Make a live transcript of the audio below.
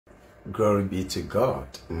Glory be to God.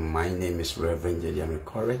 My name is Reverend Jediam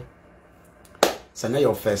Corey. So now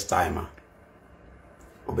your first timer.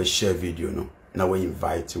 Obe share video no. Now we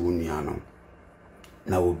invite you no.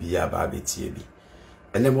 Now we be about it.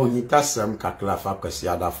 And then when you touch some kakla fa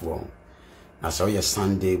kwesi ada for. Now so your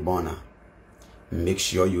Sunday bona. Make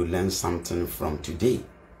sure you learn something from today,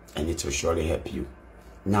 and it will surely help you.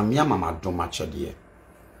 Nyamia mama do macho die.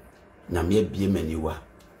 Nyamia bie maniwa.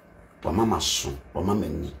 Wa mama so, wa mama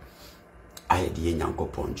ni. Ayedie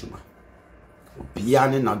Nyankopon djuma.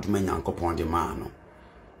 Obia ne na duma Nyankopon de ma no.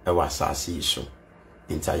 E wa asase so.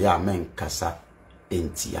 Nta ya men kasa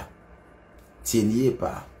entia. Tienie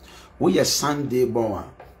pa. Wo ye Sunday bon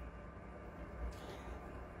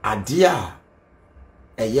adia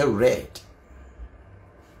eye red.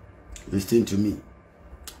 Listen to me.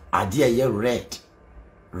 Adia ye red.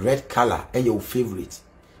 Red color is your favorite.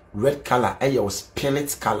 Red color is your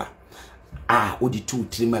spirit color. Ah, odi tu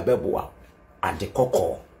trima beboa. Ade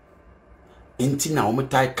koko. Inti na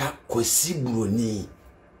omutaika kwesi broni.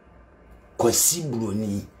 Kwesi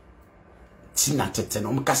broni. Tina tete na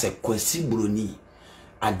omukase kwesi broni.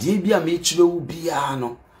 Ade bia me chire wo bia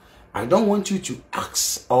no. I don't want you to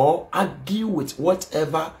ask or argue with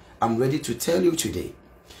whatever I'm ready to tell you today.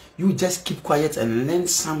 You just keep quiet and learn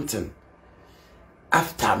something.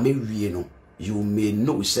 After me, you may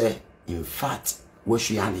know, say, in fact, what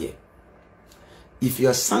you are here. If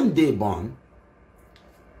you're Sunday born,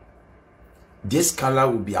 this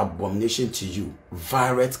color will be abomination to you.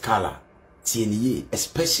 Violet color, TNE,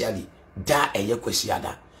 especially that eye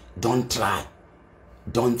kwesiada. Don't try.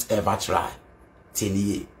 Don't ever try.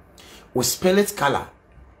 TNE. With spirit color,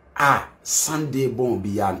 Sunday born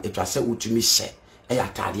beyond it was said utumi she.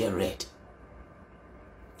 Atade red.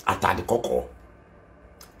 Atade koko.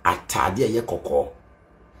 Atade ye koko.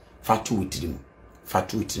 Fatu utrim.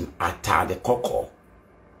 Atade koko.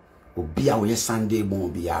 Obia we Sunday bon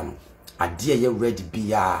bia no. Ade ye red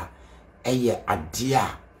bia. Eye ade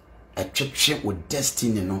a etwetwe wo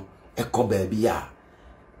destiny no ekọ baabi a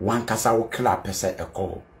wan kasa wo kla pese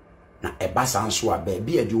ekọ. Na eba sanso a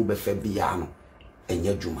baabi ade wo befa bia no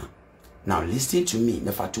enye dwuma. Now listen to me.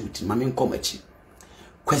 Na fatu utrim ma men kom achi.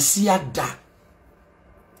 Kwesi ada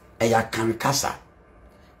eya kan kasa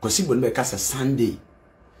kwesi bo be kasa Sunday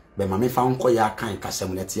be mame fa nko ya kan kasa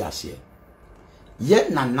mu neti ase ye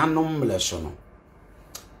na nanom mleso no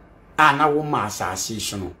ana wo ma asase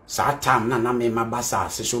so no sa tam na me mabasa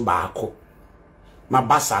ase so baako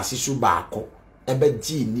mabasa ase so baako ebe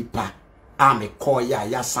ji nipa a me ko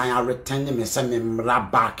ya san return me se me mra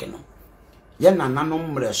back no ye na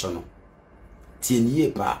nanom mleso no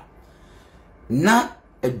tienie pa na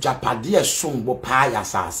Japade sombo pa ya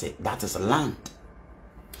sase, that is land.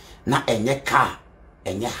 Na enye car,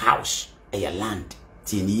 enye house, enye land,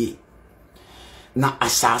 tinie. Na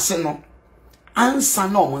asase no, ansa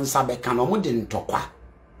no monsa beka no mo de ntokwa.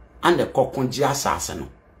 Ande kokonji asase no.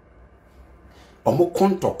 Omo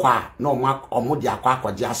kontokwa na omo de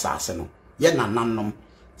akwaji asase no. Ye na nanom,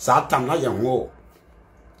 satan na ye ho.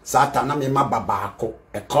 Satan na me mababa ako,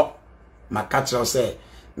 eko. Makatro se,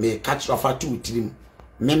 me katro fatu utrim.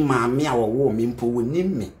 Me maami a wo me mpo woni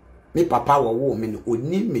me papa wo me no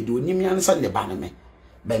oni me de oni me ansa ne ba ne me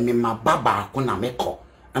be me mababa ko na me ko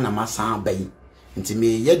ana masan bayi nti me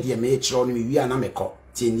ye de me chiro no me wi ana me ko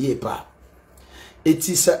tienie pa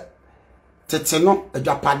eti se tete no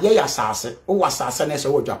adwapade ya sase o wasase na se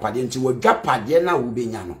wo adwapade nti wo adwapade na wo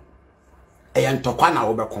benya no e ntokwa na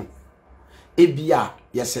wo beko ebia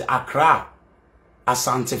yese Accra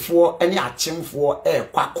asantefo ene achemfo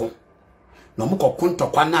kwako no mo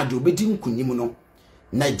kokontokwa na de obedi nkunim no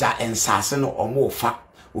na ja ensase no omo fa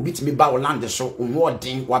obi timi ba Holland so onwo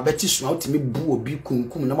odin wabeti so na otimi bu obi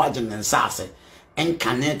kunkum na waje ensase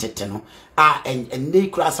enkane tete no enne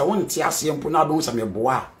klasa wonti ase mpo na do nsame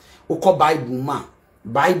boa ukọ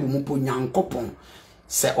Bible mu po Nyankopon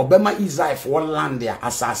se obema Israel for land ya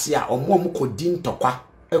asase a omo kodin tokwa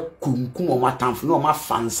kunkum o matamfo na o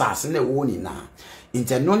mafansase na woni na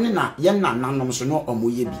internoni na ye na nanom so no omo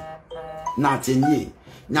ye bi na tenye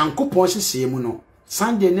Nyankopon hyehyɛ mu no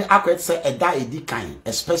Sunday ne akwet se eda edi kan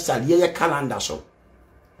especially ye calendar so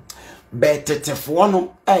betetefo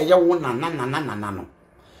no ye wo na no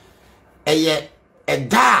eye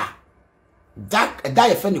eda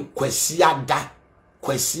ye fa ni kwasi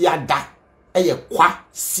ada eye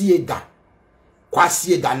kwa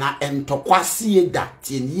sieda na entokwa sieda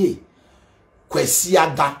tenye kwasi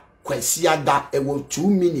ada ewo 2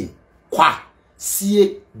 meaning kwa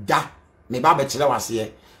sieda me ba be kire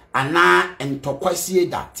wase ana entokwasie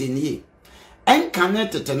da tenie enkane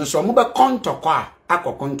tete no so mo be kontokwa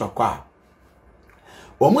akokontokwa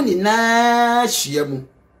wo mu ni na hia mu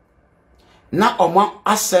na omo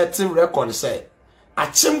assert record say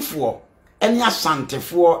achemfo eni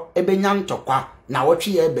asantefo ebenya ntokwa na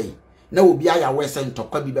wotwe ye ebe na obi aya wese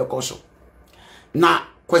ntokwa bi bekoso na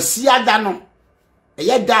Kwesi Ada no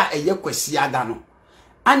eye da eye Kwesi Ada no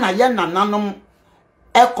ana ye nananom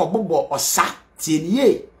ekobobo osa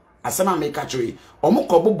tieniye asema meka chori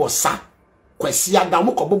omukobobo sa Kwesi Ada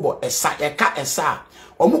omukobobo esa eka esa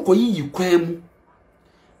omukoyi kwam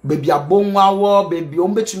bebi abonwa wo bebi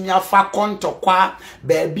ombetumi afa kontokwa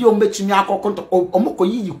bebi ombetumi akokonto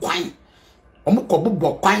omukoyi kwan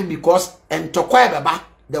omukobobo kwan because entokwa beba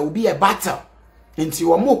there will be a battle nti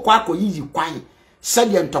omukwa akoyi kwan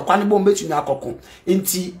said entokwa ne bombetumi akokon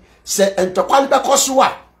nti se entokwa ne bekoso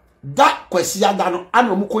a da Kwesi Ada no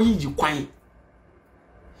ana omukoyi kwan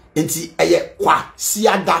nti eye kwa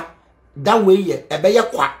siada da we ye ebeye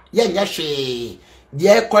kwa ye nya hwe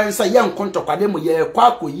ye kwansa ye nkontokwa de mu ye kwa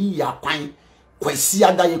akoyi ya kwan Kwesi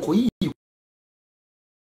Ada ye koyi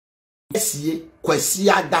esie Kwesi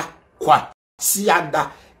Ada kwa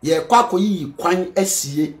siada ye kwa akoyi kwan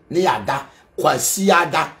esie ne yada Kwesi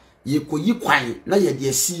Ada ye koyi kwan na ye de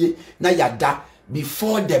esie na yada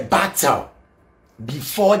before the battle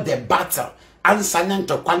answer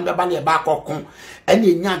ntokwa ne beba ne ba kokon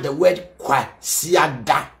ene nya the word Kwesi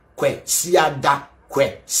Ada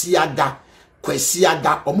Kwesi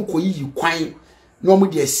Ada omukoyi kwan no mu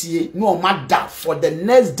de esie no mada for the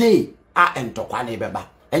next day a entokwa ne beba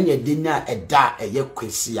enye de na eda eye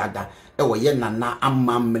Kwesi Ada ewo ye nana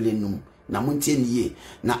amamlenum na muntie niye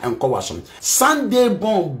na enkowasom Sunday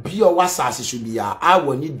born bi o wasase so bia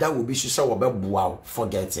awani da obi hwese wo beboa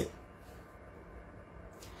forget it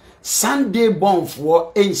Sunday born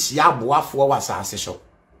for enhia aboafo wasase so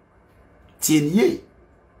tieniye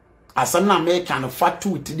asam na America no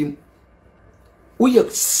fatu tidim we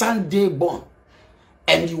Sunday born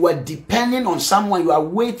and you are depending on someone, you are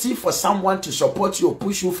waiting for someone to support you or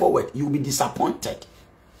push you forward, you will be disappointed.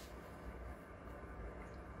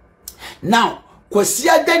 Now, Kwesi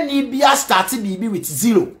Ada ni bia started bibi with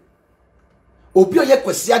 0. Obi oye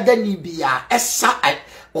Kwesi Ada ni bia esa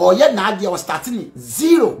oye na ade o starting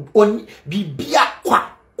 0 on bibia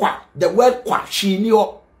kwa the word kwa shini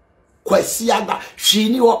o Kwesi Ada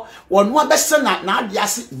shini o wonu abese na ade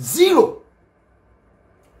ase 0.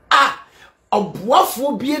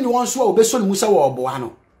 Obuafo bi ni won so obeso ni musa wo oboa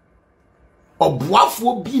no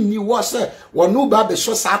obuafo bi ni wo se wonu ba be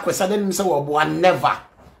so sa Kwesi Ada ni musa wo oboa never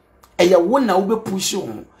eye wo na wo be push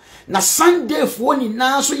ho na Sunday fo ni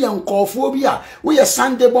na so ye nkofo bi a wo ye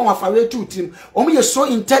Sunday bon afawe tu tim o ye so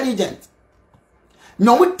intelligent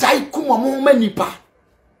no mo tai kuma mo manipa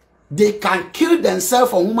they can kill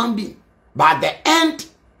themselves for human being but at the end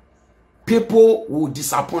people will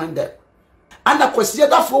disappoint them. And the Kwesi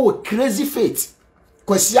Ada for with crazy faith.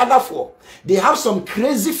 Kwesi Ada for they have some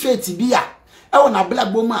crazy faith bia. E wona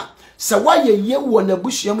black boma. Se wa ye wona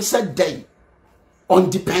bushiem se day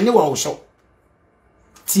on depending wa so.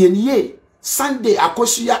 Tieniye Sunday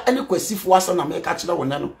akosua ene Kwesi fo aso na make kire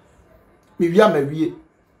wona no. Me wi amawie.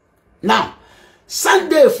 Now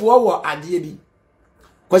Sunday fo wo ade bi.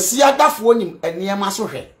 Kwesi Ada fo nim enema so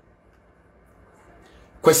hwe.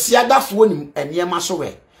 Kwesi Ada fo nim enema so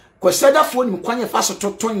hwe. Kwesi Ada fo nim kwanye fa so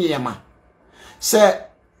toto nyema se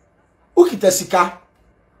ukita sika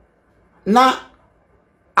na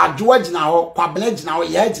adwoa gina ho kwabla gina ho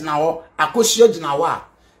ya gina ho akosua gina ho a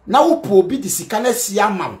na upo obi di sika na sia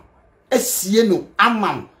amam esie no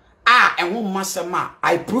amam a enwo masema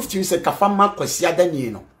I prove to you say kafama Kwesi Ada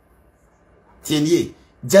ni no tienye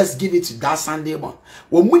just give it to that Sunday morning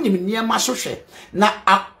wo munim nyema so hwe na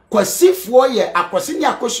akwasifo ye akwasi ni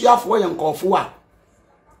akosua fo ye nkofo a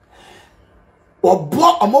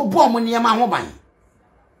omo niema ho ban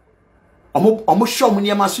omo hwe omo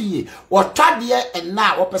niema so ye otade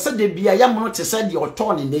na opese de bia ya mono te se de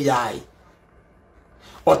oto ne yai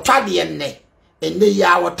otade ne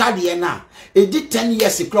ya otade na edi 10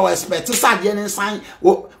 years kro expect sade ne nsan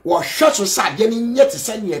wo hwe so sade ne nye te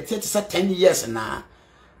se ne te se 10 years na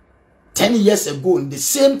 10 years ago the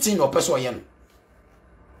same thing opese oye no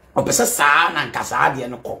opese sa na nkasa ade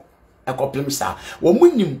ne ko ekopem sa wo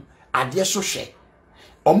munim ade so hwe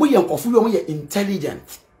omo ye nkofu omo ye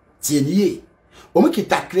intelligent tieniye omo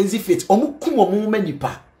kita crazy faith omo kum omo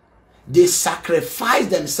manipa they sacrifice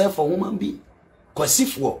themselves for human being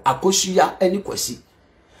kwasifo akosua ani kwasi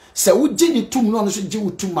se wo gini tum no so gi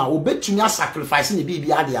wutum a obetumi sacrifice ne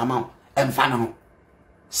bibia ade ama emfa na ho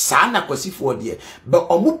sa na kwasifo de be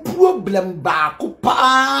omo problem ba ko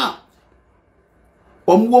pa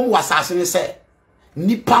omo wasase ne se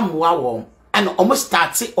nipa moa wo and almost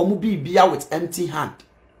started bibia with empty hand.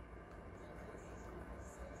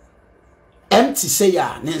 empty say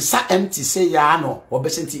ya nensa empty say ya no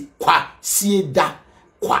obesenti kwa sieda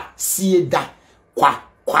kwa sieda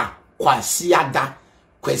kwa siada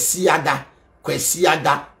kwesiada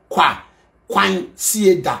kwesiada kwan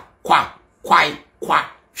sieda kwa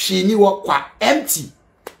hwini wo kwa empty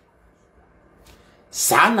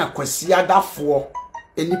sana kwesiada fo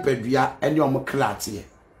enipadua eni omoklate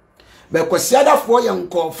be kwesiada fo ye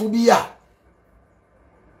nkofo bi a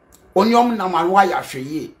onyom na manwa ya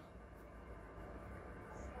hweye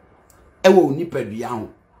ewo nipadua ho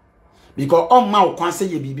because omma wo kwan se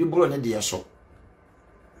ye bibi bro ne de so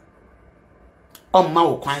omma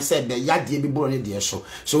wo kwan se de yade bi bro ne de so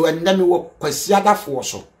endame wo kwesiada fo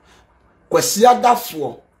so kwesiada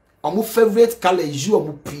fo omo favorite color is you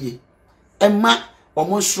omo pie emma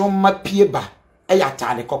omo so ma pie ba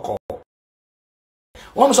eyatade kokko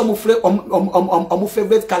omo so mo fre omo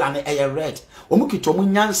favorite color na eye red omo kito omo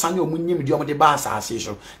nyansa ne omo nyim di omo de ba asase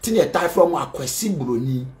so ti ne tie from akwesi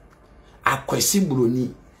buroni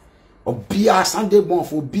obia Sunday born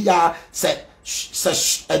for obia se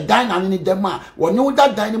dan na ne dem a woni wo da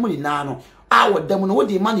dan ne mu ni na no a wo dem no wo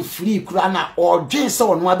de money free kura na odwen se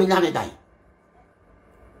wono abenya ne dan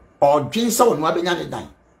odwen se wono abenya ne dan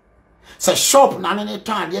se shop na ne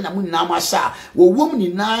tan de na mu na ma sha wo wom ni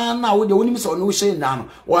na wo de woni se wono she na no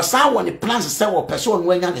wo san wo ne plans se wo person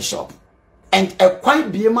wono anya ne shop and a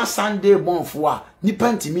quite be ma Sunday born for a ni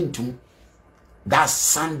pantimi ntum that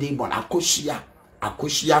Sunday born akoshia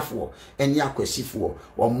for any akwesi for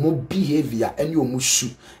or more behavior any o musu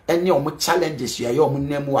any o challenges ya yo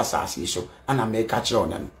nemu asase so ana make catch on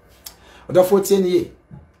them odo 14 ye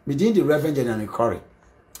me din the Reverend General Corey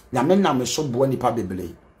na me na me so bo nipa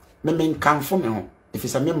bebele me nkanfo me ho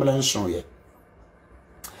efisa me mla nso ye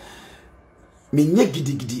me nye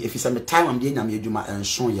gidigidi efisa me time am de nyame adwuma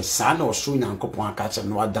nso ye saa na oso nyankopon aka kye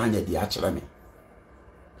no wadan ya di a kire me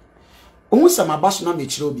omu sama baso na me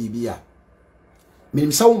kire obibi a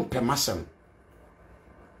minim sa wo mpɛmasɛm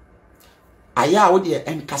aya wo de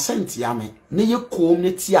enkasɛnti ya me ne ye kom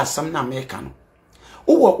ne ti asɛm na America no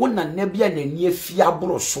wo na nabia na ni afia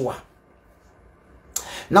boro so a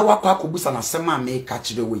na wakwa kobusa na asɛm a America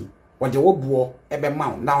kyerɛ wei wo de wo boɔ ebe ma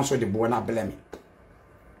wo na nso de boɔ na bele me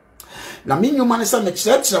na minyuma ne sɛ me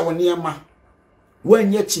kyerɛkyerɛ wo niema wo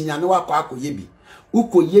anya kinya ne wakwa akoye bi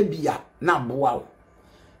ukoye bi a na boa wo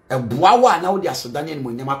eboa wo a na wo de asodane ne mo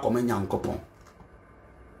nyama kɔma nyankopɔn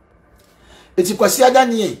eti kwasi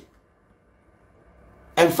adanie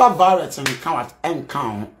emfa virus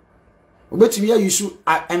enkan obetumi ya yusu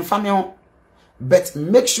emfa me ho but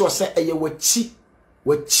make sure say eye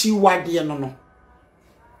wachi wade no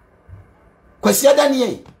kwasi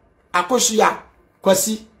adanie akoshia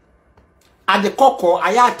kwasi ade kokko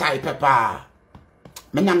aya tai pepa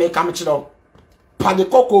me na me kam kiro pa de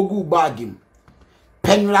kokko gu bagim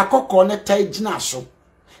penra kokko ne tai gina so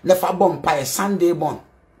le fa bom pa Sunday born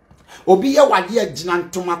obi ye wade agina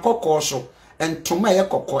ntoma kokko so entoma ye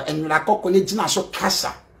kokko enra kokko ne gina so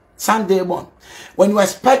kasa Sunday born when you are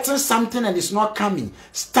expecting something and it's not coming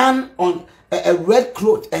stand on a red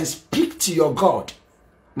cloth and speak to your God.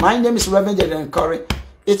 My name is Reverend General Corey.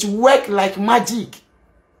 It work like magic.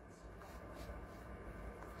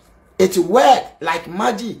 It work like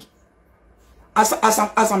magic.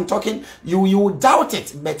 As I'm talking, you doubt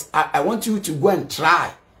it, but I want you to go and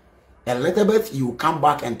try. A little bit, you come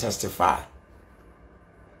back and testify.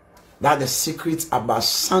 That's the secret about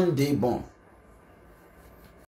Sunday born.